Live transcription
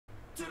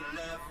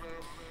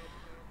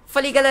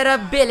Fala aí galera,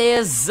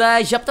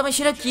 beleza?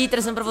 JapaTamashiro aqui,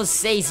 trazendo pra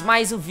vocês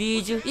mais um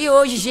vídeo. E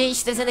hoje,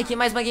 gente, trazendo aqui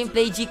mais uma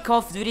gameplay de Call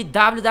of Duty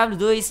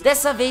WW2.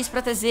 Dessa vez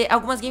pra trazer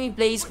algumas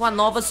gameplays com a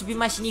nova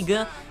submachine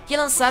gun que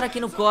lançaram aqui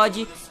no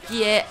CoD,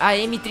 que é a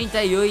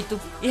M-38.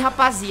 E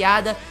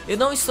rapaziada, eu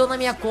não estou na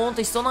minha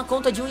conta, estou na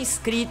conta de um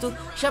inscrito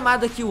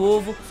chamado aqui o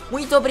Ovo.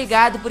 Muito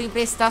obrigado por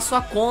emprestar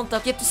sua conta,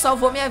 porque tu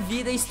salvou minha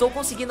vida e estou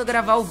conseguindo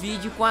gravar o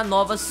vídeo com a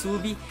nova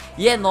sub.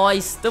 E é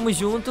nóis, tamo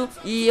junto.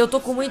 E eu tô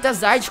com muito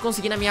azar de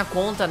conseguir na minha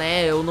conta,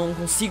 né? Eu não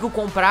consigo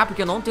comprar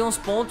porque eu não tenho os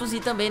pontos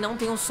e também não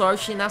tenho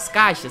sorte nas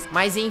caixas.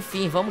 Mas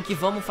enfim, vamos que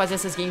vamos fazer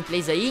essas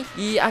gameplays aí.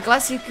 E a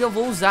classe que eu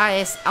vou usar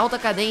é alta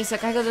cadência,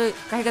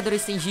 carregador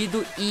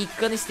estendido e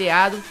cano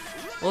esteado.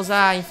 Vou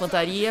usar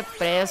infantaria,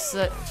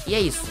 pressa e é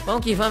isso.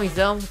 Vamos que vamos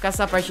então,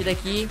 caçar a partida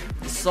aqui.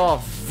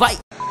 Só vai!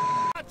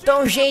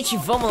 Então gente,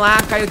 vamos lá,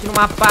 caiu aqui no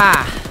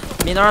mapa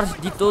menor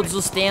de todos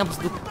os tempos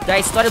da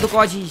história do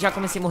CoD. Já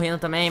comecei morrendo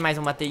também, mas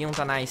eu matei um,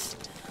 tá nice.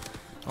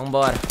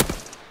 Vambora.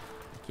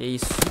 Que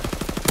isso.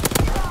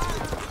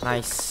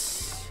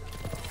 Nice.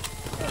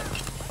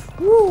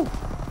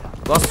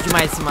 Gosto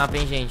demais desse mapa,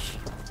 hein, gente.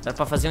 Dá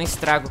pra fazer um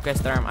estrago com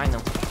essa arma. Ai,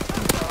 não.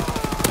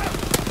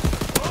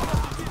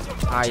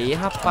 Aí,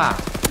 rapá.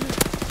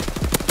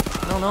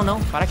 Não, não,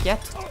 não. Para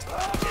quieto.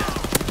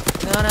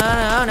 Não,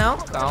 não, não,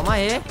 não. Calma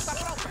aí.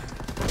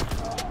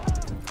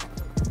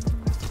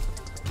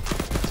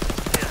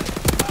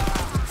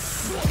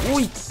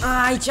 Ui.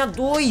 Ai, tinha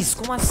dois.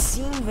 Como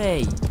assim,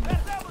 velho?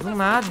 Do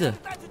nada.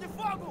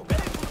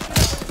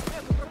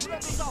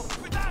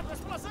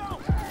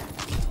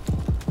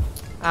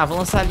 Ah, vou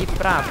lançar ali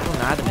pro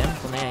nada mesmo,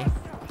 tô nem aí.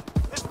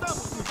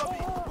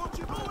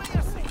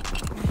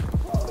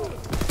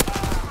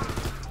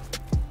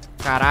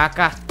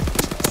 Caraca.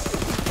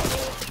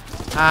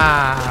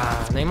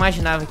 Ah, não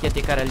imaginava que ia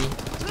ter cara ali.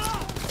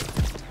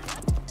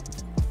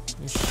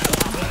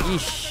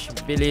 Ixi,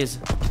 beleza.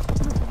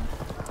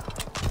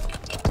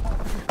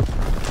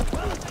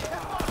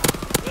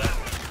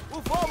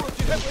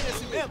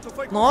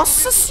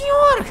 Nossa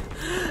senhora!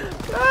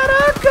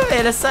 Caraca,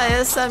 velho,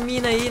 essa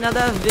mina aí,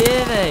 nada a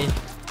ver, velho.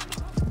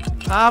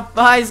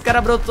 Rapaz, o cara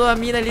brotou a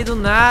mina ali do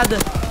nada.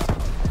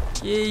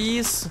 Que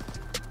isso?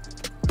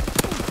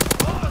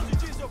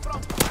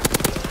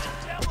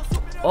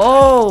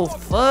 Oh,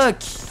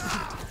 fuck!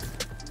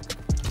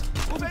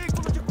 O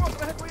veículo de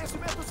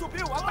contra-reconhecimento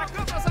subiu,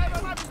 atacando as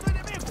aeronaves do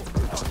inimigo.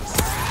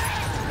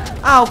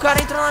 Ah, o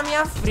cara entrou na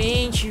minha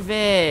frente,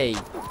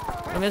 velho.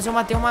 Pelo menos eu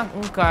matei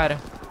um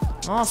cara.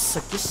 Nossa,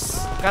 que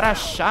cara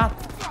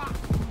chato.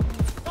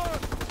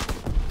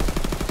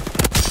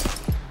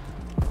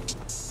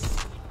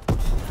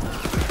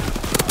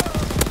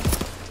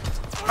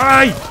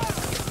 Ai!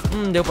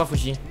 Deu pra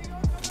fugir.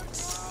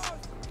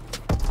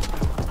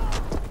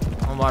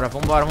 Vambora,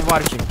 vambora,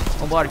 vambora, time.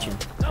 Vambora, time.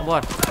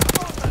 Vambora.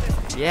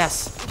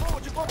 Yes.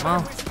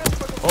 Não.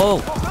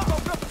 Oh.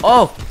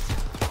 Oh.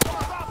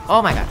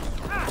 Oh my god.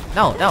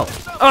 Não, não.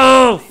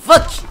 Oh,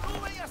 fuck.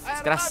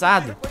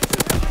 Desgraçado.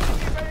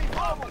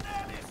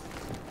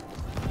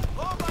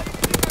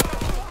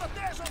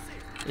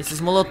 Esses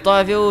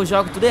molotov eu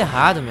jogo tudo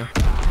errado, meu.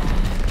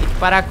 Tem que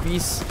parar com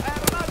isso.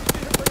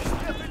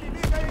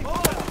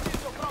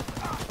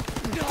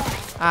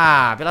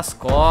 Ah, pelas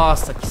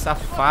costas, que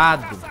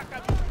safado.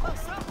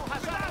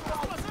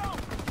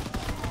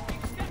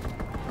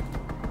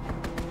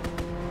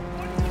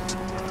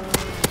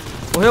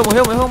 Morreu,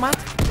 morreu, morreu, mata.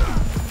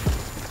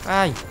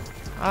 Ai,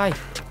 ai.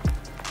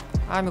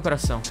 Ai, meu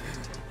coração.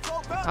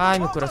 Ai,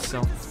 meu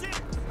coração.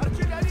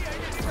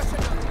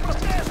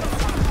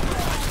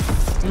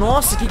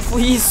 Nossa, que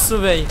foi isso,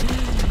 velho?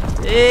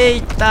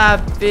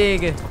 Eita,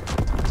 pega.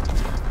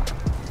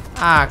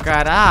 Ah,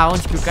 cara,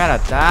 onde que o cara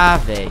tá,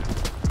 velho?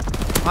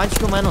 Onde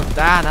que o mano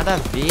tá? Nada a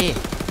ver.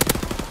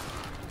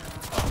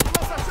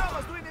 O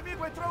lança-chamas do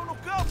inimigo entrou no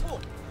campo.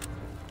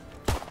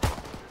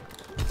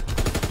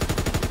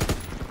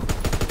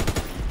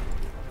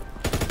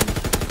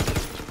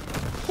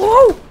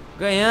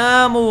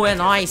 Ganhamos, é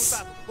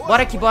nóis.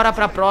 Bora que bora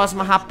pra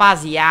próxima,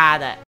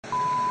 rapaziada.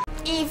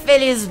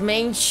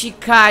 Infelizmente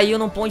caiu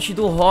no ponte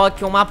do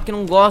Rock. É um mapa que eu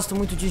não gosto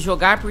muito de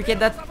jogar porque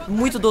dá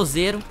muito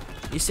dozeiro.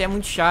 Isso é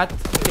muito chato,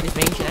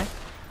 infelizmente, né?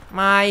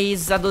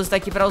 Mas a 12 tá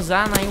aqui pra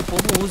usar, né? E o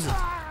povo usa.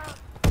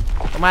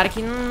 Tomara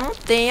que não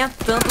tenha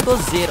tanto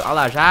dozeiro. Olha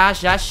lá,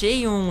 já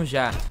achei um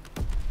já.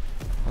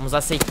 Vamos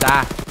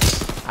aceitar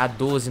a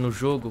 12 no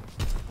jogo.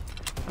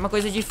 É uma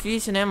coisa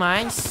difícil, né?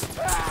 Mas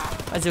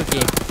fazer o quê?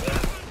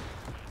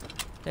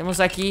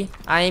 Temos aqui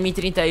a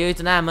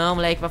M-38 na mão,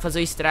 moleque, pra fazer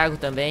o estrago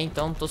também.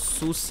 Então tô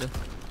sussa.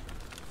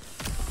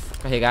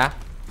 Carregar.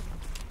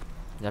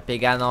 Já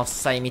pegar a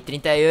nossa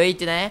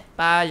M-38, né?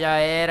 Pá, já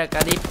era.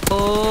 Cadê?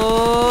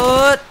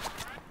 Pô!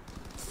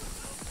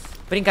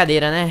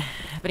 Brincadeira, né?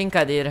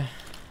 Brincadeira.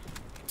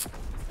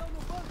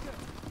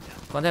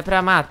 Quando é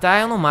pra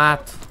matar, eu não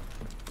mato.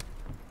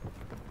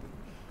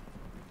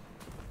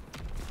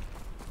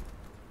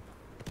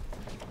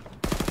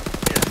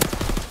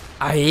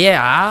 Aí,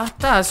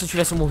 tá, se eu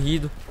tivesse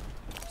morrido.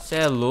 Você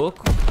é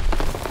louco.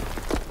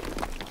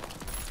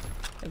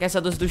 pegar essa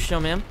doce do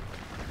chão mesmo.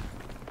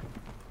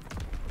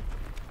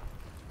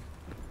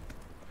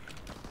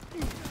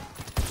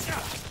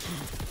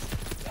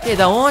 E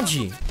da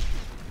onde?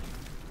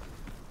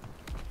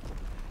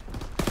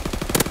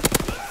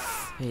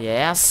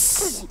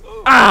 Yes.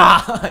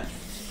 Ah!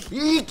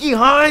 Ih, que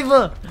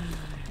raiva!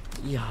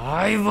 Que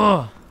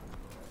raiva!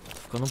 Tô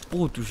ficando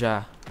puto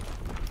já.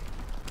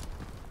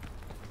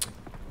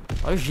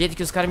 Olha o jeito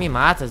que os caras me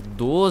matam.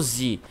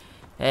 12.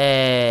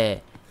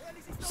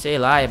 Sei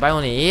lá, é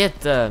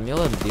baioneta. Meu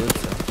Deus do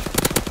céu.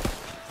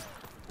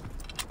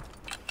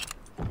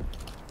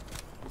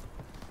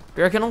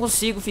 Pior que eu não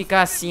consigo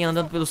ficar assim,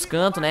 andando pelos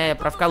cantos, né?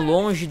 Pra ficar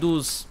longe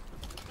dos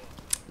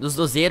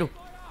dozeiros.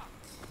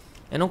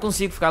 Eu não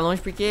consigo ficar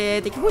longe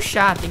porque tem que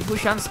rushar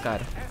nos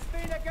caras.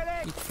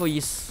 O que foi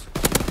isso?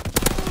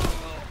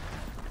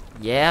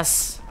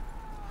 Yes.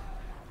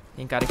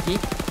 Tem cara aqui.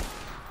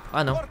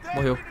 Ah, não.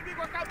 Morreu.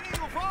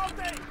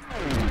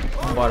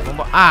 Vambora,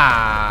 vambora.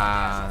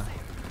 Ah!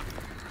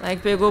 É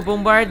que pegou o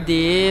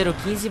bombardeiro.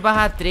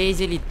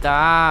 15/3 ele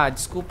tá.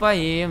 Desculpa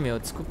aí, meu.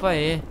 Desculpa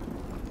aí.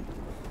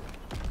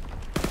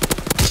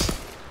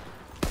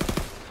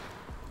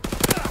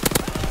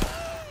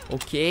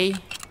 Ok.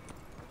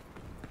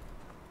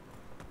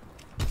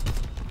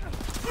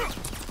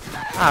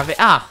 Ah, velho.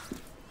 Ah!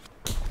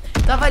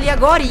 Tava ali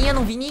agorinha,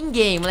 não vi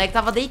ninguém. O moleque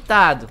tava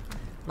deitado.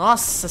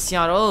 Nossa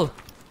senhora, ô.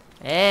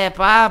 É,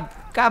 pra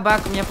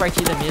acabar com a minha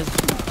partida mesmo.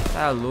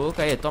 Tá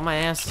louco aí, toma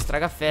essa.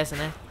 Estraga a festa,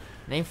 né?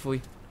 Nem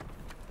fui.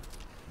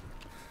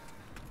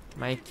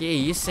 Mas que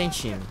isso, hein,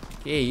 time?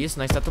 Que isso,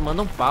 nós tá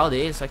tomando um pau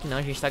dele. Só que não,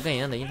 a gente tá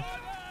ganhando ainda.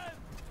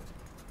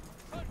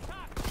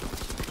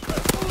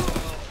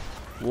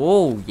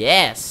 Uou,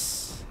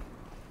 yes!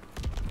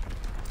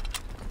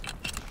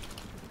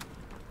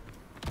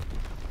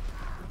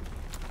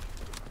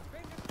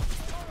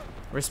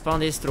 O respawn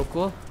desse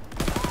trocou.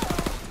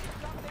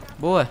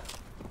 Boa.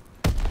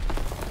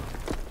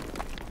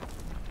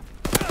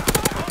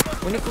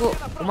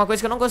 Uma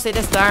coisa que eu não gostei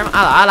dessa arma.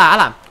 Ah lá, ah lá, ah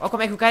lá. Olha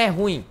como é que o cara é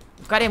ruim.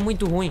 O cara é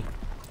muito ruim.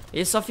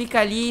 Ele só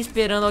fica ali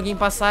esperando alguém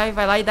passar e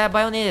vai lá e dá a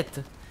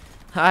baioneta.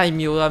 Ai,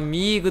 meu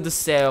amigo do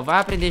céu. Vai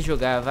aprender a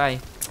jogar,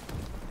 vai.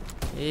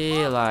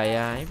 E lá,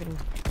 ai,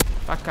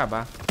 pra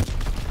acabar.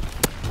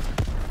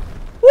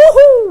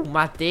 Uhul!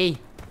 Matei.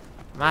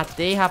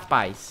 Matei,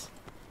 rapaz.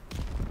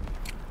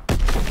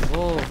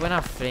 Vou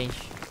na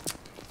frente.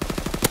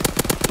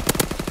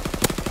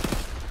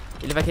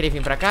 Ele vai querer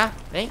vir pra cá?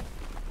 Vem.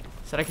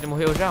 Será que ele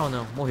morreu já ou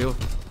não? Morreu.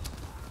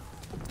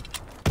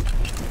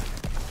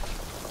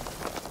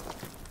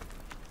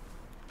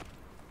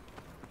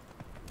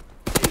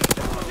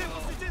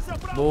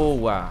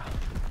 Boa.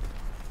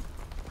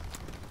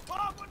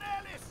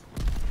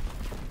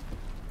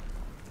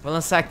 Vou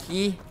lançar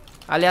aqui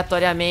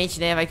aleatoriamente,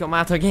 né? Vai que eu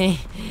mato alguém.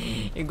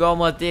 Igual eu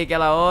matei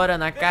aquela hora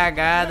na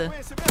cagada.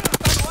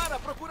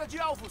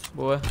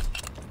 Boa.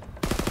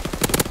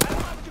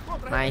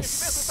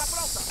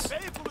 Mas...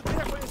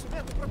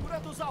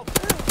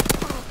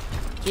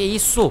 Que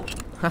isso?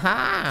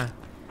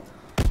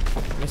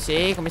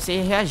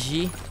 Comecei a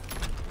reagir.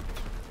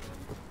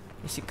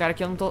 Esse cara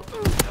aqui eu não tô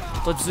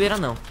de zoeira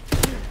não.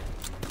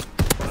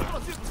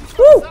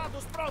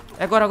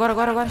 É agora.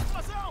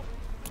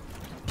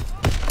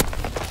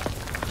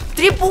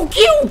 Triple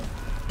kill!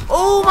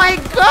 Oh my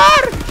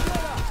god!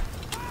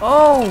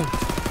 Oh,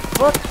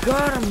 fuck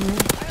god, man.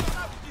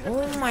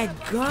 Oh my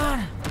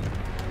god!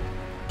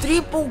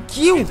 Triple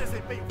kill!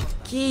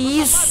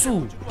 Que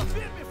isso?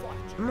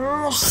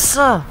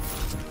 Nossa!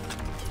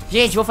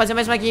 Gente, vou fazer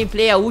mais uma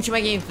gameplay, a última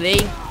gameplay.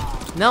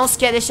 Não se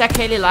quer deixar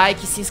aquele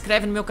like, se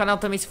inscreve no meu canal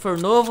também se for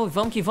novo.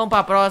 Vamos que vamos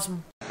pra próxima.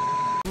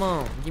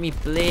 Mano,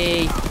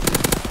 gameplay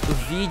do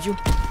vídeo.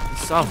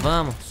 E só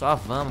vamos,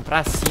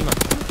 pra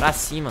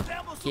cima.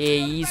 Que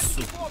isso?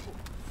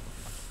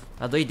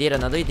 Na doideira,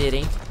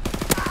 hein?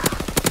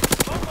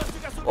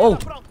 Oh!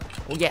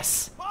 Oh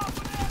yes!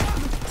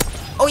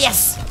 Oh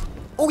yes!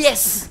 Oh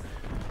yes!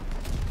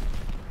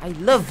 I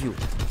love you!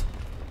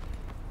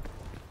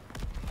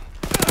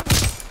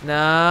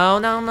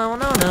 Não,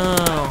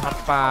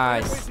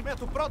 rapaz.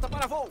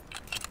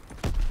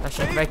 Tá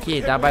achando que vai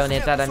aqui dar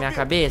baionetada na minha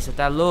cabeça?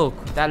 Tá louco,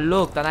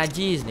 tá na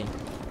Disney.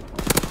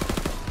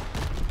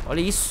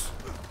 Olha isso.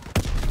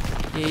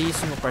 Que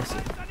isso, meu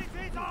parceiro.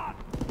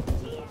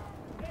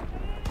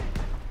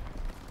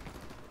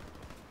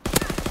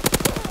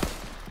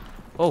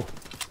 Oh.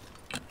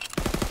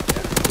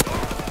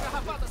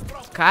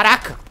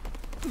 Caraca.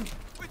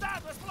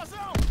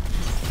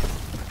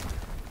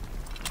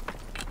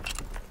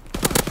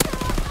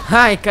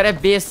 Ai, cara é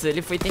besta.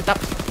 Ele foi tentar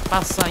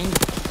passar ainda.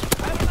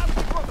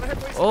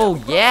 Oh,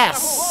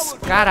 yes.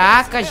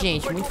 Caraca,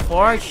 gente. Muito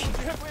forte.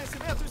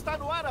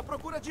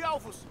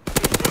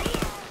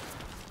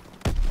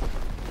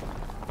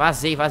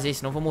 Vazei,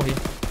 senão eu vou morrer.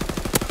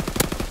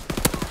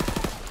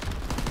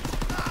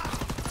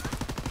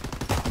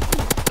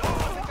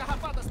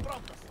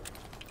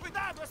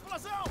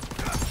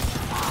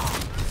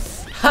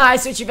 Ai,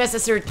 se eu tivesse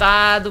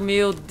acertado,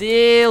 meu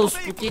Deus.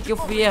 Por que eu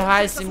fui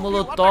errar esse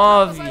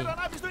molotov?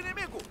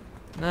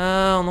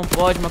 Não, não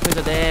pode uma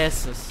coisa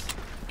dessas.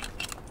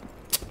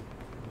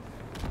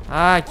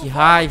 Ah, que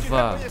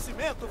raiva.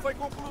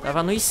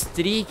 Tava no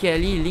streak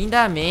ali,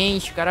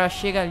 lindamente. O cara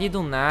chega ali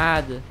do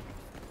nada.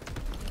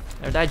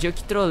 Na verdade, eu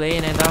que trolei,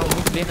 né? Dava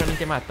muito bem pra mim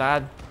ter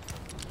matado.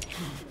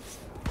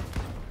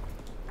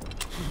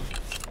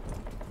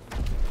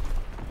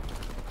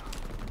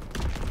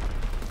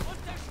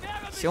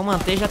 Se eu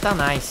manter, já tá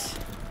nice.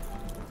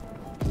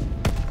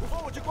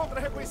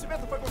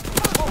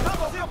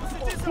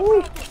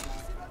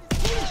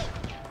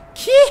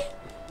 Que?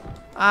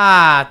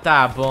 Ah,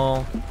 tá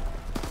bom.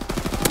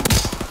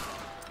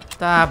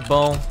 Tá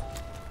bom.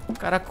 O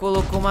cara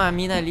colocou uma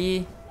mina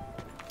ali.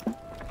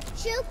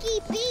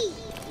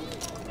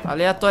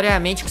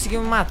 Aleatoriamente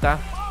conseguiu me matar.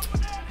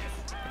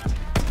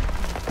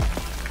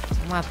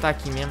 Vou matar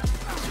aqui mesmo.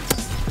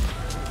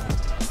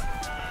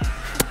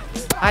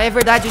 Ah, é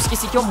verdade, eu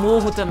esqueci que eu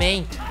morro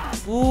também.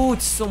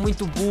 Putz, sou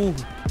muito burro.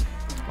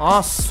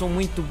 Nossa, sou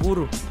muito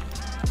burro.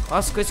 Olha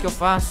as coisas que eu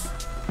faço.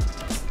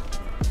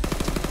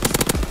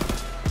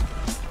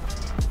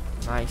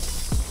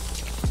 Nice.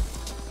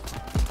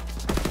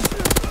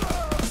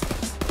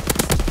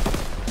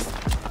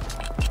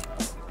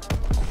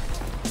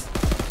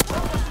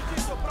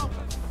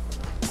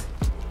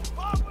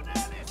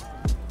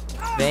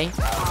 Bem.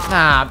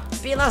 Ah,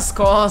 pelas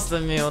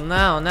costas, meu.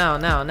 Não, não,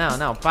 não, não,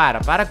 não.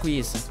 Para com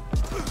isso.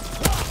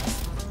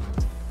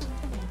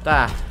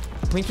 Tá.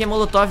 Ruim que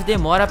Molotov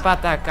demora pra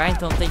atacar,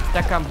 então tem que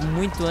tacar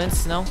muito antes,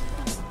 senão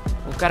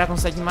o cara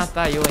consegue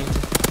matar eu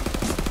ainda.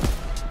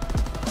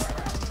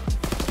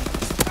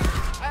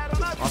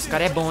 Nossa, o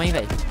cara é bom, hein,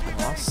 velho.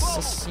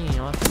 Nossa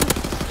senhora.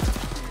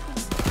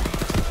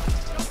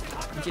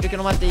 Mentira que eu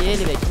não matei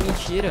ele, velho. Que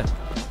mentira.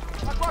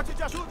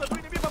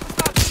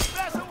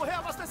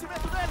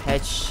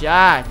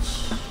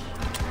 Headshot.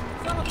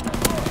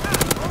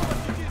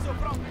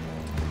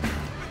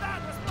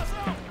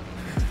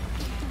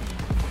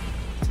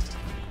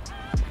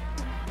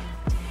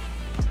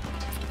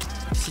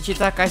 Se te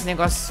tacar esse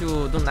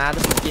negócio do nada,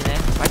 porque, né?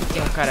 Vai que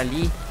tem um cara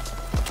ali.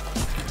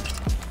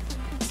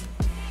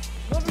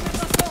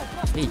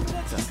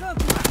 Eita.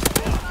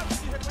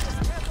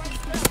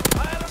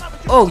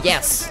 Oh,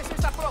 yes!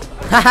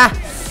 Haha!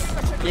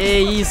 Que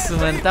isso,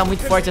 mano. Tá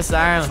muito forte essa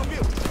arma.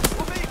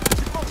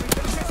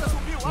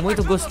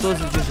 Muito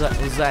gostoso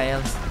de usar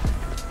ela.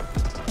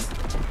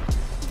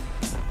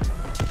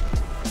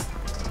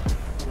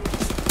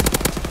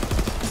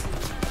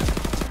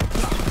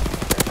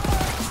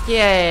 Que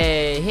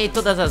é... Errei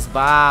todas as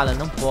balas.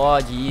 Não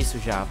pode isso,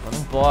 Japa.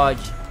 Não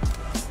pode.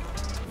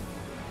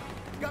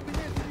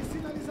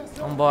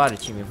 Vambora,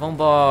 time.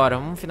 Vambora.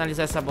 Vamos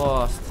finalizar essa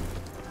bosta.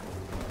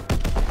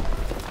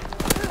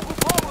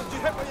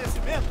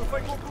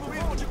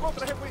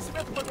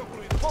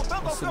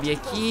 Vou subir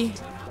aqui.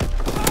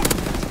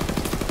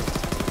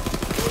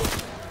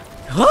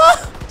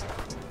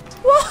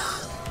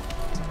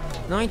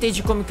 Não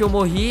entendi como que eu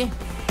morri.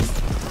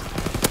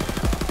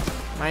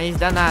 Mas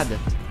dá nada.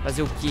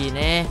 Fazer o que,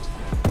 né?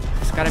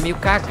 Esse cara é meio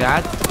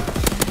cagado.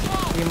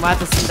 Me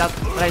mata assim,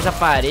 atrás da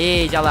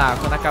parede. Olha lá,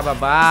 quando acaba a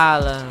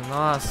bala.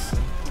 Nossa.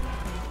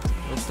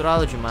 Eu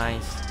trolo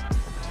demais.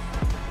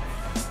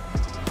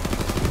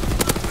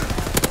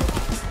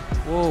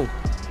 Uou.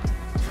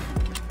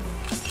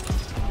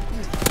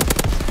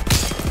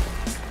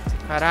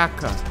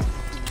 Caraca.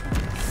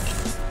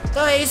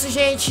 Então é isso,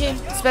 gente.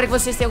 Espero que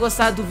vocês tenham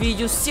gostado do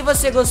vídeo. Se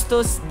você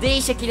gostou,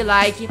 deixa aquele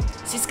like.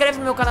 Se inscreve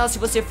no meu canal se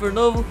você for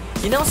novo.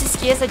 E não se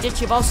esqueça de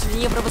ativar o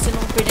sininho pra você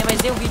não perder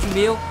mais nenhum vídeo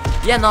meu.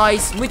 E é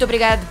nóis. Muito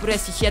obrigado por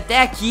assistir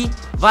até aqui.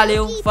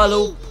 Valeu,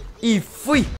 falou e fui!